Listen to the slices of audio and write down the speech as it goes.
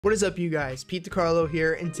What is up, you guys? Pete DiCarlo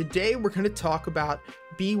here, and today we're going to talk about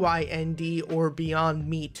BYND or Beyond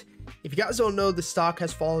Meat. If you guys don't know, the stock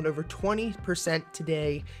has fallen over 20%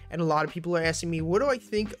 today, and a lot of people are asking me, what do I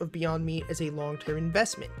think of Beyond Meat as a long-term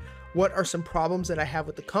investment? What are some problems that I have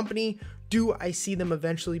with the company? Do I see them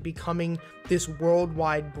eventually becoming this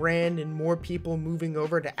worldwide brand and more people moving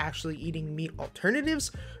over to actually eating meat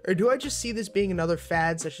alternatives? Or do I just see this being another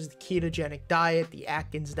fad such as the ketogenic diet, the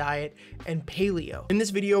Atkins diet, and paleo? In this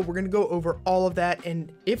video, we're going to go over all of that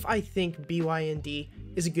and if I think BYND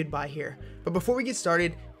is a good buy here. But before we get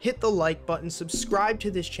started, hit the like button, subscribe to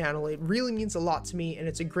this channel. It really means a lot to me, and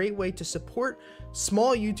it's a great way to support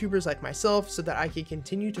small YouTubers like myself so that I can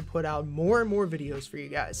continue to put out more and more videos for you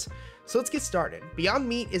guys. So let's get started. Beyond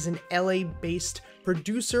Meat is an LA-based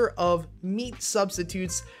producer of meat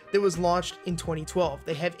substitutes that was launched in 2012.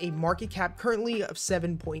 They have a market cap currently of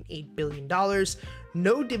 $7.8 billion,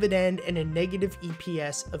 no dividend, and a negative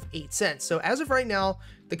EPS of 8 cents. So as of right now,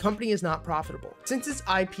 the company is not profitable. Since its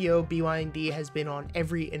IPO, BYND has been on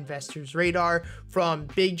every investor's radar, from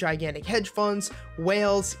big gigantic hedge funds,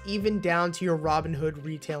 whales, even down to your Robinhood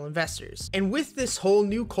retail investors. And with this whole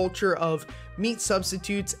new culture of meat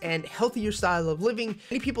substitutes and healthier style of living,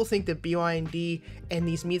 many people think that BYND and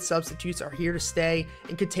these meat substitutes are here to stay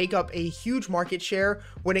and could take up a huge market share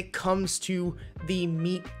when it comes to the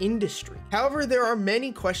meat industry. However, there are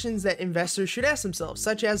many questions that investors should ask themselves,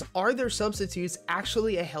 such as, are their substitutes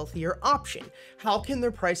actually a healthier option? How can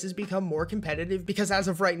their prices become more competitive? Because as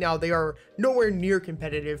of right now, they are nowhere near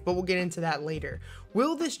competitive, but we'll get into that later.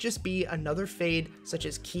 Will this just be another fad such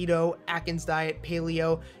as keto, Atkins diet,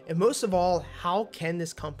 paleo, and most of all, how can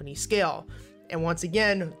this company scale? And once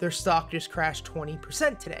again, their stock just crashed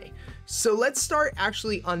 20% today. So let's start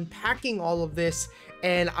actually unpacking all of this.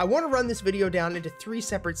 And I want to run this video down into 3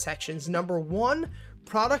 separate sections. Number 1,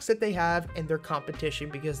 products that they have and their competition,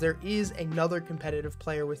 because there is another competitive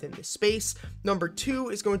player within this space. Number 2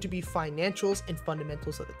 is going to be financials and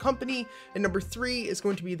fundamentals of the company. And number 3 is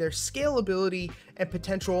going to be their scalability and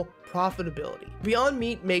potential profitability. Beyond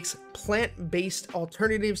Meat makes plant-based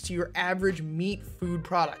alternatives to your average meat food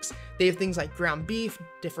products. They have things like ground beef,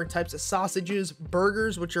 different types of sausages,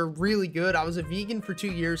 burgers, which are really good. I was a vegan for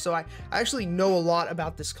 2 years, so I actually know a lot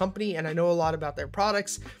about this company and I know a lot about their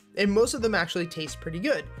products, and most of them actually taste pretty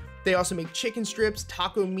good. They also make chicken strips,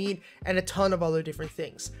 taco meat, and a ton of other different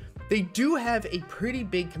things. They do have a pretty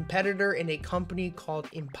big competitor in a company called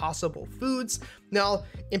Impossible Foods. Now,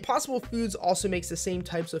 Impossible Foods also makes the same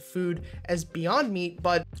types of food as Beyond Meat,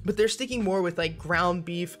 but they're sticking more with like ground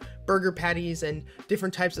beef, burger patties, and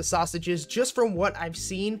different types of sausages, just from what I've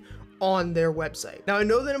seen on their website. Now, I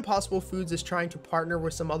know that Impossible Foods is trying to partner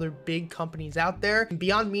with some other big companies out there, and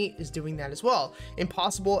Beyond Meat is doing that as well.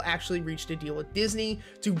 Impossible actually reached a deal with Disney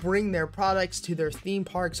to bring their products to their theme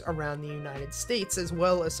parks around the United States, as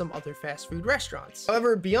well as some other fast food restaurants.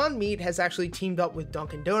 However, Beyond Meat has actually teamed up with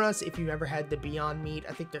Dunkin' Donuts. If you've ever had the Beyond Meat,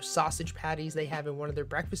 I think their sausage patties they have in one of their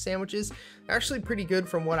breakfast sandwiches are actually pretty good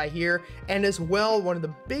from what I hear. And as well, one of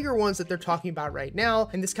the bigger ones that they're talking about right now,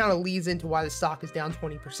 and this kind of leads into why the stock is down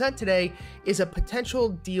 20% today, is a potential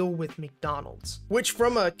deal with McDonald's, which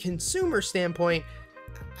from a consumer standpoint,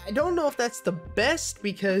 I don't know if that's the best,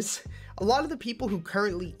 because a lot of the people who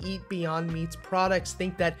currently eat Beyond Meat's products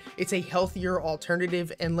think that it's a healthier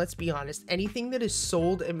alternative. And let's be honest, anything that is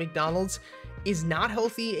sold at McDonald's is not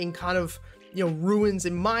healthy and kind of, ruins,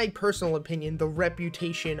 in my personal opinion, the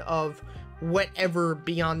reputation of whatever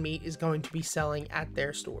Beyond Meat is going to be selling at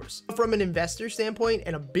their stores. From an investor standpoint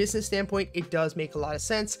and a business standpoint, it does make a lot of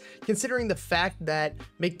sense, considering the fact that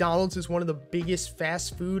McDonald's is one of the biggest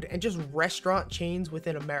fast food and just restaurant chains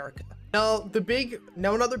within America. Now,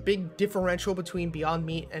 another big differential between Beyond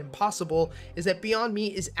Meat and Impossible is that Beyond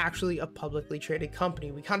Meat is actually a publicly traded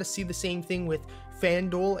company. We kind of see the same thing with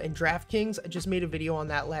FanDuel and DraftKings. I just made a video on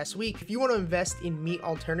that last week. If you want to invest in meat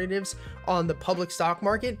alternatives on the public stock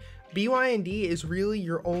market, BYND is really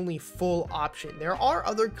your only full option. There are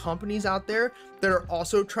other companies out there that are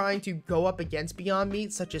also trying to go up against Beyond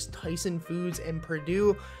Meat, such as Tyson Foods and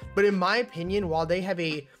Purdue. But in my opinion, while they have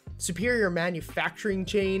a superior manufacturing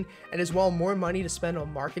chain and as well more money to spend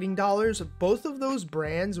on marketing dollars, both of those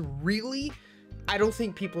brands really, I don't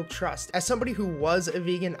think people trust. As somebody who was a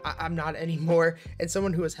vegan, I'm not anymore, and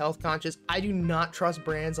someone who is health conscious, I do not trust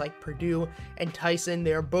brands like Purdue and Tyson.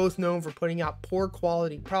 They are both known for putting out poor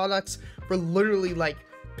quality products for literally like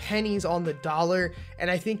pennies on the dollar. And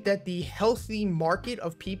I think that the healthy market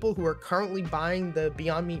of people who are currently buying the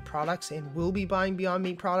Beyond Meat products and will be buying Beyond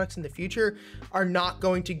Meat products in the future are not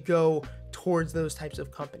going to go towards those types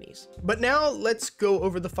of companies. But now let's go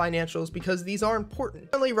over the financials because these are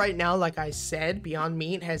important. Currently right now, like I said, Beyond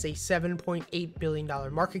Meat has a $7.8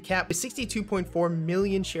 billion market cap with 62.4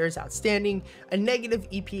 million shares outstanding, a negative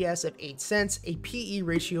EPS of 8 cents, a PE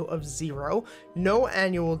ratio of 0, no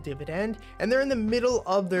annual dividend, and they're in the middle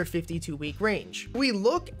of their 52-week range. We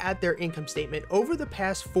look at their income statement over the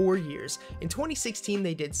past 4 years. In 2016,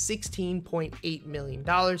 they did $16.8 million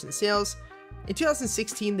in sales. In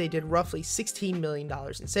 2016, they did roughly $16 million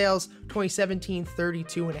in sales. 2017,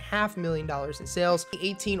 $32.5 million in sales.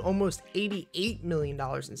 2018, almost $88 million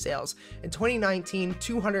in sales. In 2019,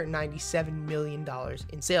 $297 million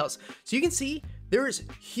in sales. So you can see there is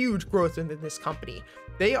huge growth within this company.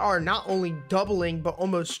 They are not only doubling, but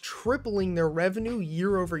almost tripling their revenue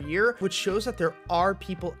year over year, which shows that there are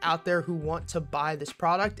people out there who want to buy this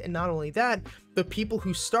product. And not only that, the people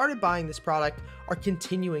who started buying this product are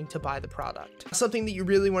continuing to buy the product. Something that you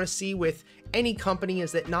really want to see with any company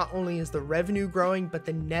is that not only is the revenue growing, but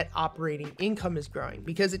the net operating income is growing,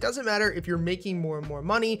 because it doesn't matter if you're making more and more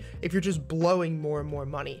money, if you're just blowing more and more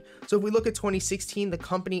money. So if we look at 2016, the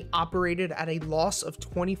company operated at a loss of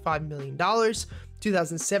 $25 million.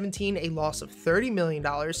 2017, a loss of $30 million,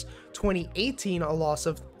 2018, a loss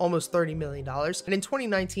of almost $30 million, and in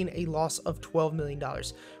 2019, a loss of $12 million,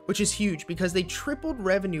 which is huge because they tripled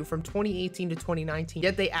revenue from 2018 to 2019,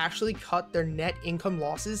 yet they actually cut their net income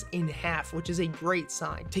losses in half, which is a great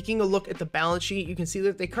sign. Taking a look at the balance sheet, you can see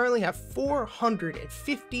that they currently have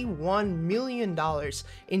 $451 million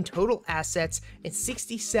in total assets and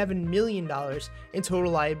 $67 million in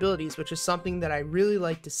total liabilities, which is something that I really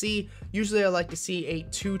like to see. Usually I like to see a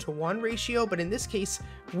 2-to-1 ratio, but in this case,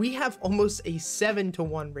 we have almost a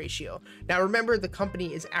 7-to-1 ratio. Now remember, the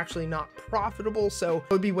company is actually not profitable, so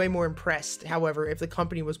I would be way more impressed, however, if the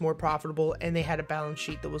company was more profitable and they had a balance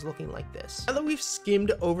sheet that was looking like this. Now that we've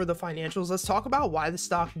skimmed over the financials, let's talk about why the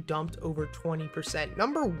stock dumped over 20%.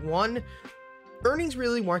 Number one, earnings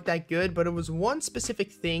really weren't that good, but it was one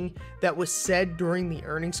specific thing that was said during the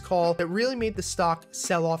earnings call that really made the stock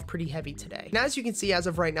sell off pretty heavy today. And as you can see, as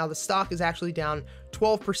of right now, the stock is actually down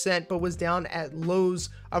 12%, but was down at lows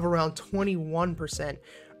of around 21%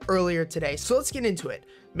 earlier today. So let's get into it.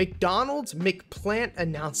 McDonald's McPlant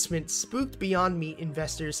announcement spooked Beyond Meat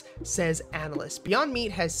investors, says analyst. Beyond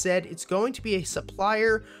Meat has said it's going to be a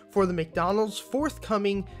supplier for the McDonald's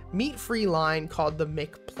forthcoming meat-free line called the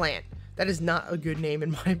McPlant. That is not a good name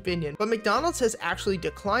in my opinion, but McDonald's has actually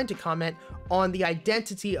declined to comment on the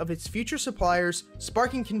identity of its future suppliers,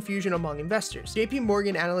 sparking confusion among investors. JP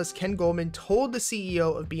Morgan analyst Ken Goldman told the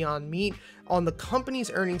CEO of Beyond Meat on the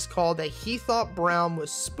company's earnings call that he thought Brown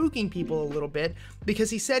was spooking people a little bit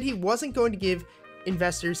because he said he wasn't going to give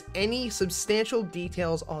investors any substantial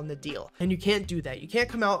details on the deal. And you can't do that. You can't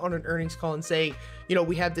come out on an earnings call and say, you know,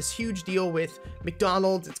 we have this huge deal with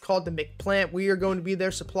McDonald's. It's called the McPlant. We are going to be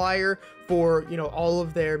their supplier for, you know, all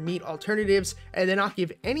of their meat alternatives, and then not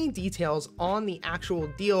give any details on the actual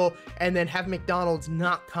deal and then have McDonald's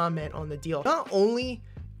not comment on the deal. Not only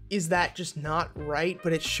is that just not right,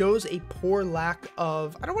 but it shows a poor lack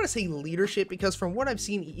of, I don't want to say leadership, because from what I've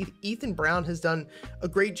seen, Ethan Brown has done a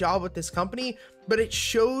great job with this company, but it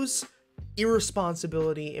shows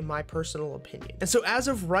irresponsibility in my personal opinion. And so as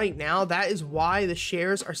of right now, that is why the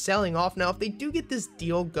shares are selling off. Now, if they do get this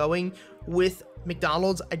deal going with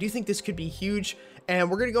McDonald's, I do think this could be huge. And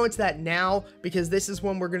we're going to go into that now because this is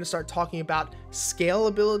when we're going to start talking about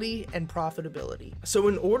scalability and profitability. So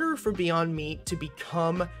in order for Beyond Meat to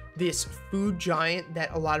become this food giant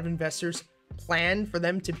that a lot of investors plan for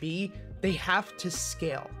them to be, they have to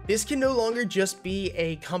scale. This can no longer just be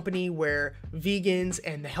a company where vegans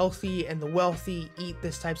and the healthy and the wealthy eat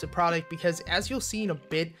this types of product, because as you'll see in a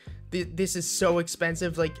bit, this is so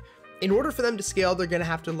expensive. Like, in order for them to scale, they're gonna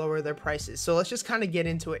have to lower their prices. So let's just kind of get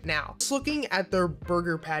into it now. Just looking at their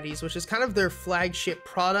burger patties, which is kind of their flagship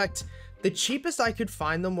product, the cheapest I could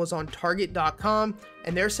find them was on Target.com,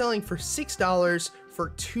 and they're selling for $6 for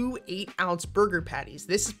 2 8-ounce burger patties.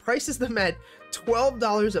 This prices them at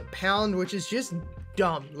 $12 a pound, which is just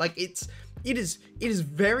dumb. Like, it is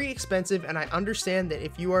very expensive, and I understand that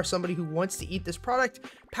if you are somebody who wants to eat this product,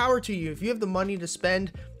 power to you. If you have the money to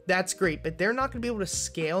spend, that's great, but they're not going to be able to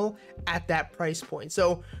scale at that price point.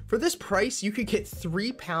 So for this price, you could get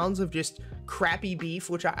 3 pounds of just crappy beef,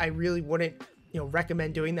 which I really wouldn't, you know,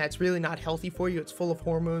 recommend doing that. It's really not healthy for you. It's full of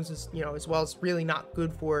hormones, you know, as well as really not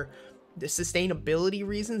good for the sustainability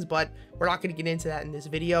reasons, but we're not going to get into that in this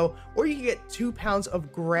video. Or you can get 2 pounds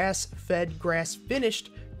of grass-fed,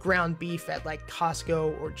 grass-finished ground beef at like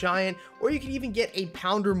Costco or Giant, or you can even get a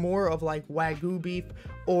pound or more of like Wagyu beef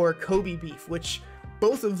or Kobe beef, which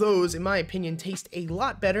both of those, in my opinion, taste a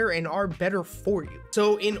lot better and are better for you.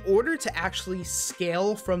 So in order to actually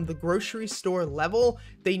scale from the grocery store level,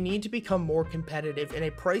 they need to become more competitive, and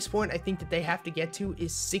a price point I think that they have to get to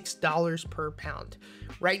is $6 per pound.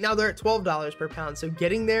 Right now they're at $12 per pound, so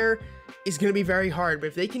getting there is going to be very hard, but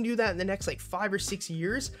if they can do that in the next like 5 or 6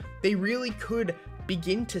 years, they really could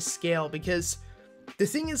begin to scale, because the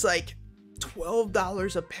thing is, like,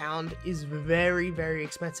 $12 a pound is very, very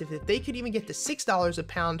expensive. If they could even get to $6 a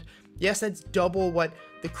pound, yes, that's double what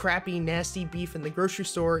the crappy, nasty beef in the grocery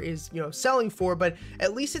store is, selling for, but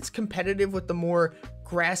at least it's competitive with the more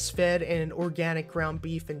grass-fed and organic ground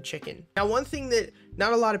beef and chicken. Now, one thing that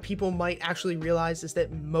not a lot of people might actually realize is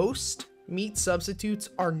that most meat substitutes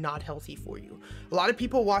are not healthy for you. A lot of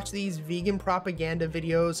people watch these vegan propaganda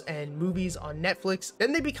videos and movies on Netflix,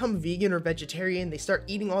 then they become vegan or vegetarian, they start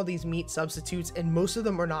eating all these meat substitutes, and most of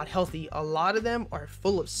them are not healthy. A lot of them are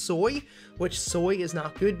full of soy, which soy is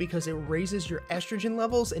not good because it raises your estrogen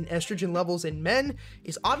levels, and estrogen levels in men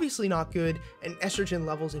is obviously not good, and estrogen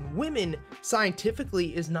levels in women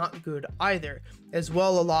scientifically is not good either. As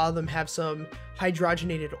well, a lot of them have some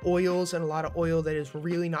hydrogenated oils and a lot of oil that is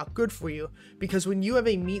really not good for you, because when you have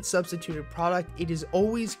a meat substituted product, it is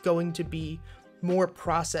always going to be more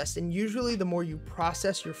processed, and usually the more you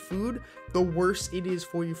process your food, the worse it is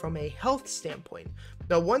for you from a health standpoint.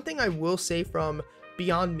 Now, one thing I will say from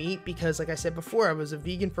Beyond Meat, because like I said before, I was a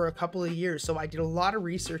vegan for a couple of years, so I did a lot of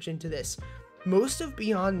research into this. Most of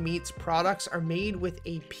Beyond Meat's products are made with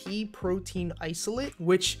a pea protein isolate,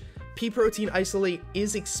 which pea protein isolate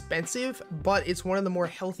is expensive, but it's one of the more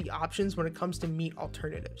healthy options when it comes to meat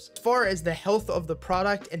alternatives. As far as the health of the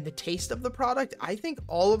product and the taste of the product, I think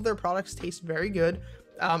all of their products taste very good.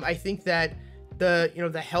 I think that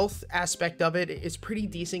the health aspect of it is pretty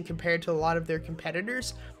decent compared to a lot of their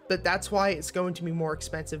competitors, but that's why it's going to be more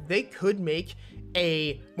expensive. They could make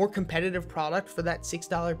a more competitive product for that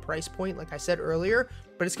 $6 price point, like I said earlier,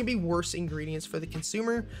 but it's gonna be worse ingredients for the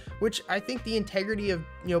consumer, which I think the integrity of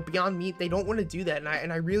Beyond Meat, they don't want to do that,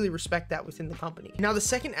 and I really respect that within the company. Now, the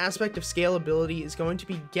second aspect of scalability is going to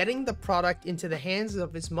be getting the product into the hands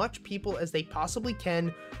of as much people as they possibly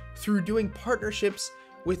can through doing partnerships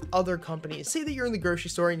with other companies. Say that you're in the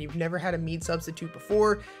grocery store and you've never had a meat substitute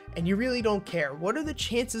before and you really don't care. What are the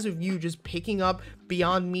chances of you just picking up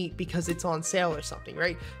Beyond Meat because it's on sale or something,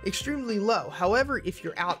 right? Extremely low. However, if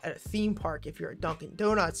you're out at a theme park, if you're at Dunkin'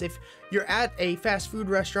 Donuts, if you're at a fast food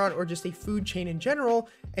restaurant or just a food chain in general,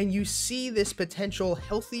 and you see this potential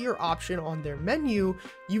healthier option on their menu,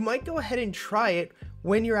 you might go ahead and try it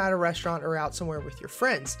when you're at a restaurant or out somewhere with your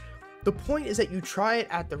friends. The point is that you try it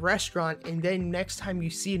at the restaurant, and then next time you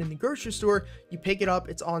see it in the grocery store, you pick it up,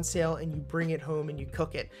 it's on sale, and you bring it home and you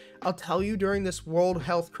cook it. I'll tell you, during this world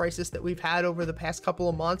health crisis that we've had over the past couple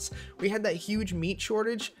of months, we had that huge meat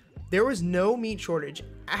shortage. There was no meat shortage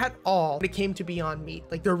at all when it came to Beyond Meat.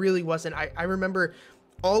 Like, there really wasn't. I remember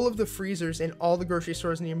all of the freezers in all the grocery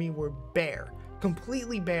stores near me were bare.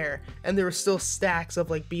 Completely bare, and there were still stacks of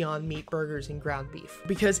like Beyond Meat burgers and ground beef.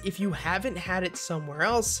 Because if you haven't had it somewhere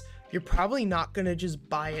else, you're probably not gonna just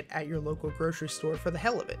buy it at your local grocery store for the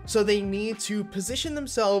hell of it. So they need to position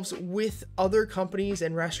themselves with other companies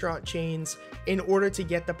and restaurant chains in order to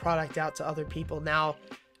get the product out to other people. Now,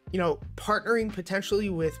 partnering potentially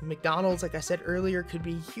with McDonald's, like I said earlier, could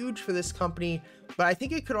be huge for this company, but I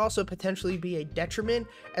think it could also potentially be a detriment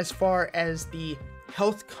as far as the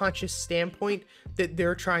health conscious standpoint that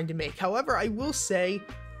they're trying to make. However, I will say,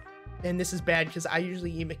 and this is bad because I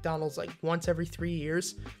usually eat McDonald's like once every 3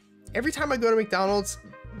 years. Every time I go to McDonald's,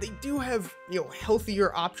 they do have,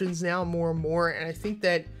 healthier options now more and more. And I think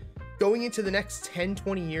that going into the next 10,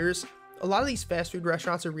 20 years, a lot of these fast food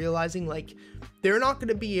restaurants are realizing like they're not going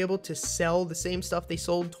to be able to sell the same stuff they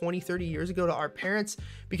sold 20, 30 years ago to our parents,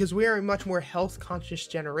 because we are a much more health conscious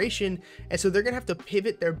generation. And so they're going to have to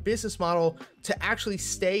pivot their business model to actually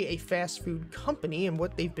stay a fast food company and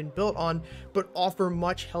what they've been built on, but offer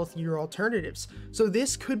much healthier alternatives. So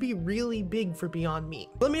this could be really big for Beyond Meat.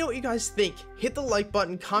 Let me know what you guys think. Hit the like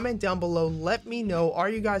button, comment down below. Let me know, are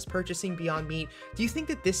you guys purchasing Beyond Meat? Do you think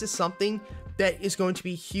that this is something that is going to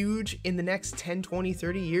be huge in the next 10, 20,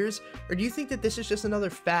 30 years? Or do you think that this is just another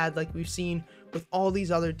fad like we've seen with all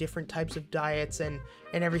these other different types of diets and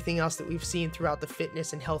everything else that we've seen throughout the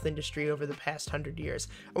fitness and health industry over the past 100 years?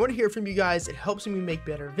 I want to hear from you guys. It helps me make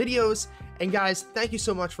better videos. And guys, thank you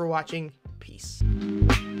so much for watching. Peace.